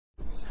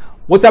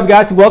What's up,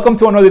 guys? Welcome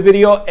to another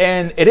video.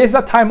 And it is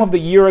that time of the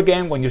year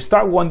again when you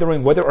start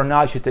wondering whether or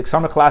not you should take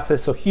summer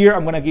classes. So here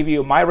I'm going to give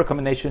you my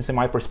recommendations and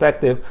my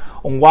perspective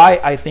on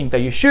why I think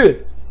that you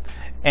should.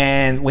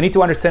 And we need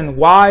to understand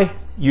why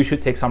you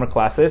should take summer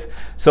classes.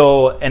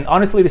 And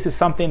honestly, this is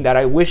something that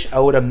I wish I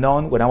would have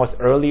known when I was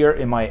earlier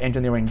in my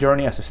engineering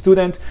journey as a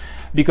student,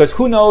 because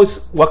who knows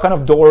what kind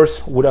of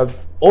doors would have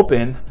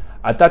opened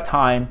at that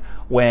time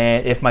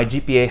if my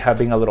GPA had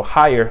been a little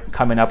higher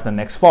coming up the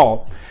next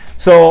fall.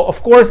 So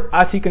of course,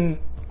 as you can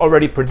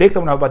already predict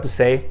what I'm about to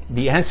say,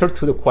 the answer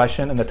to the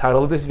question and the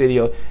title of this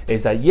video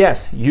is that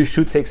yes, you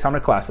should take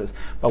summer classes,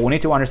 but we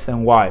need to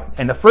understand why.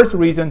 And the first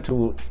reason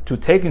to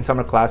taking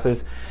summer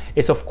classes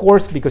is, of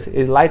course, because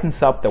it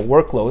lightens up the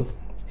workload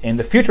in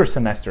the future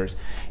semesters.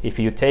 If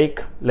you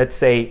take, let's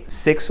say,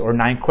 6 or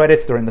 9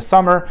 credits during the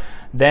summer,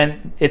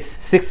 then it's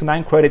 6 to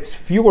 9 credits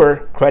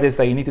fewer credits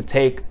that you need to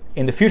take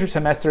in the future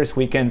semesters,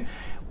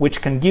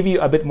 which can give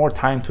you a bit more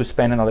time to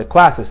spend in other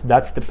classes.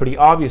 That's the pretty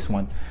obvious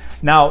one.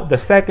 Now, the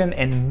second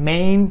and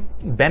main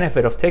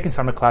benefit of taking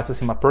summer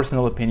classes, in my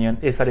personal opinion,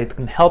 is that it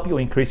can help you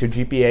increase your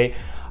GPA,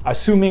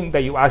 assuming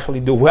that you actually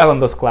do well in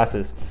those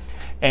classes.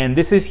 And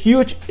this is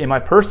huge in my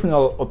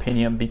personal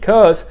opinion,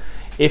 because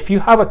if you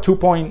have a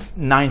 2.95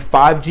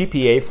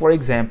 GPA, for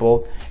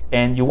example,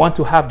 and you want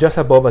to have just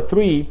above a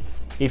 3,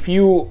 if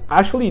you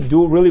actually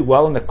do really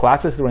well in the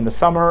classes during the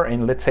summer,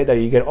 and let's say that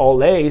you get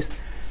all A's,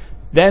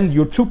 then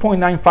your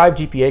 2.95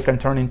 GPA can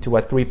turn into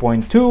a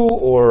 3.2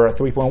 or a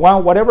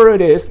 3.1, whatever it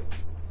is.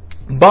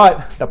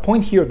 But the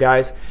point here,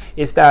 guys,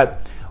 is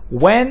that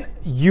when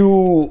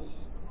you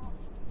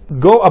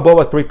go above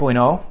a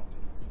 3.0,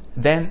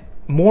 then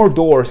more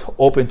doors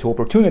open to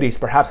opportunities.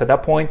 Perhaps at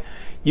that point,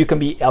 you can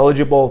be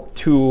eligible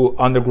to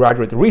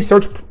undergraduate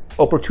research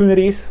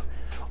opportunities.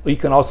 You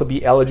can also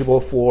be eligible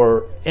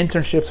for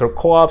internships or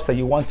co-ops that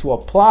you want to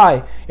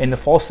apply in the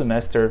fall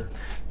semester.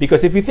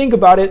 Because if you think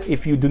about it,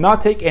 if you do not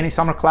take any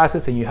summer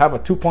classes and you have a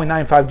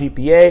 2.95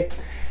 GPA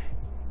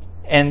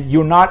and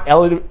you're not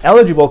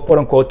eligible, quote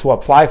unquote, to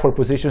apply for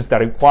positions that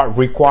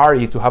require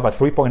you to have a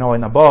 3.0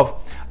 and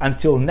above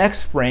until next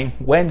spring,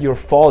 when your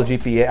fall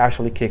GPA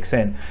actually kicks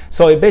in.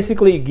 So it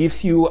basically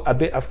gives you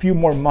a few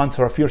more months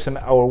or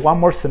one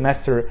more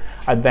semester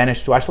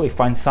advantage to actually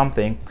find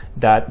something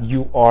that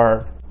you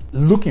are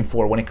looking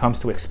for when it comes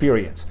to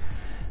experience.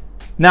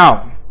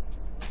 Now,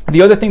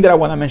 the other thing that I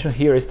want to mention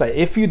here is that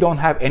if you don't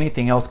have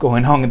anything else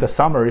going on in the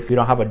summer, if you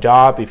don't have a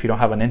job, if you don't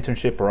have an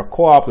internship or a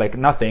co-op, like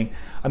nothing,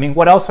 I mean,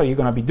 what else are you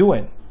going to be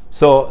doing?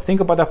 So think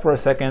about that for a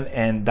second,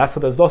 and those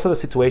are the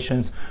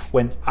situations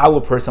when I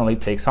would personally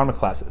take summer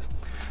classes.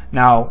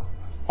 Now,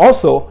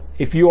 also,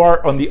 if you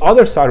are on the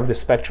other side of the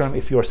spectrum,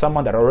 if you're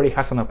someone that already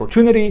has an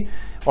opportunity,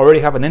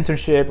 already have an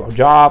internship or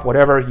job,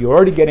 whatever, you're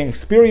already getting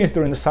experience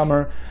during the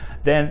summer,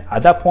 then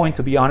at that point,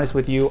 to be honest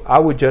with you, I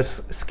would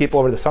just skip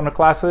over the summer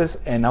classes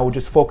and I would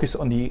just focus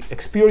on the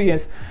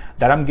experience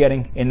that I'm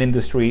getting in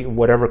industry,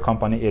 whatever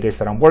company it is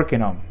that I'm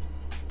working on.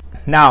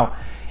 Now,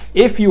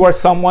 if you are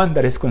someone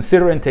that is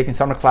considering taking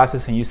summer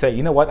classes and you say,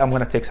 you know what, I'm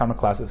going to take summer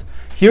classes,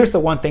 here's the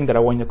one thing that I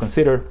want you to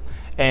consider,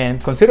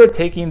 and consider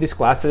taking these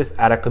classes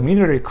at a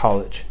community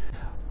college.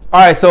 All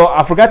right, so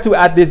I forgot to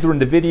add this during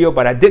the video,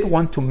 but I did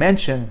want to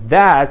mention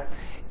that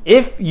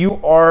if you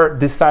are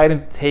deciding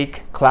to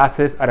take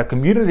classes at a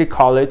community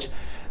college,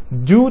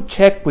 do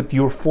check with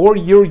your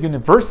 4-year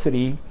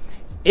university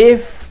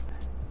if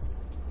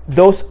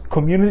those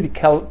community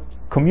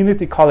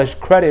college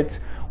credits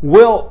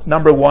will,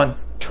 number one,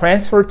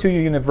 transfer to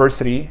your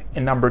university,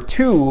 and number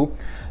two,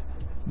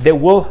 they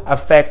will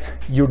affect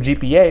your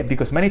GPA,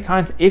 because many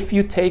times if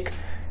you take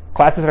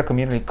classes at a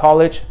community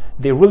college,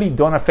 they really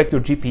don't affect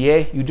your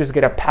GPA. You just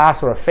get a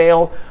pass or a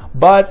fail,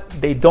 but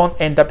they don't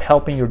end up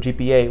helping your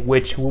GPA,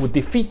 which would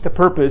defeat the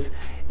purpose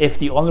if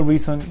the only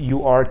reason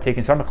you are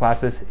taking summer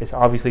classes is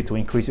obviously to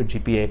increase your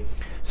GPA.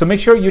 So make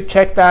sure you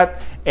check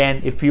that,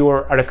 and if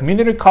you're at a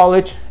community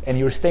college and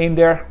you're staying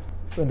there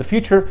in the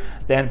future,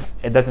 then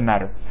it doesn't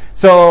matter.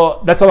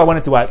 So that's all I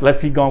wanted to add. Let's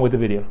keep going with the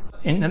video.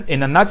 In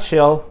a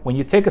nutshell, when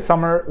you take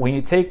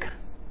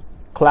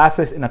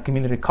classes in a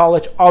community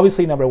college,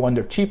 obviously, number one,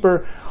 they're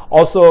cheaper.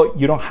 Also,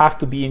 you don't have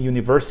to be in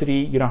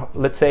university.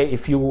 Let's say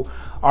if you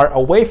are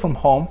away from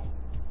home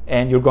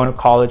and you're going to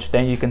college,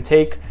 then you can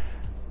take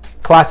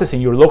classes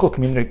in your local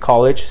community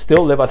college,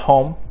 still live at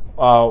home,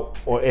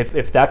 or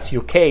if that's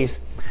your case,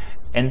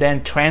 and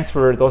then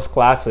transfer those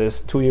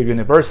classes to your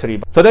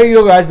university. So there you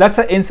go, guys. That's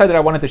the insight that I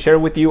wanted to share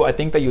with you. I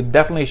think that you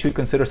definitely should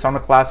consider summer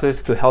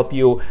classes to help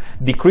you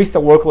decrease the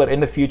workload in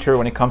the future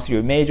when it comes to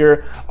your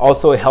major.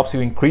 Also, it helps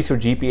you increase your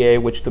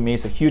GPA, which to me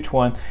is a huge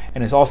one,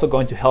 and it's also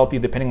going to help you,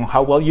 depending on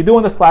how well you do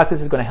in those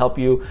classes, is going to help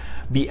you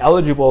be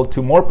eligible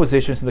to more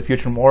positions in the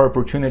future, more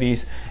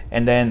opportunities.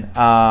 And then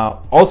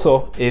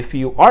also, if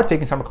you are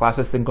taking summer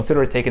classes, then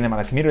consider taking them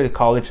at a community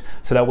college,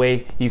 so that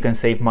way you can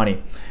save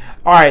money.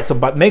 All right,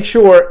 but make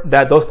sure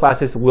that those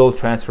classes will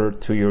transfer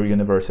to your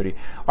university.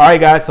 All right,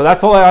 guys, so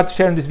that's all I have to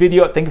share in this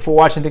video. Thank you for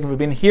watching. Thank you for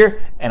being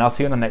here, and I'll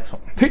see you in the next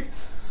one.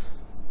 Peace.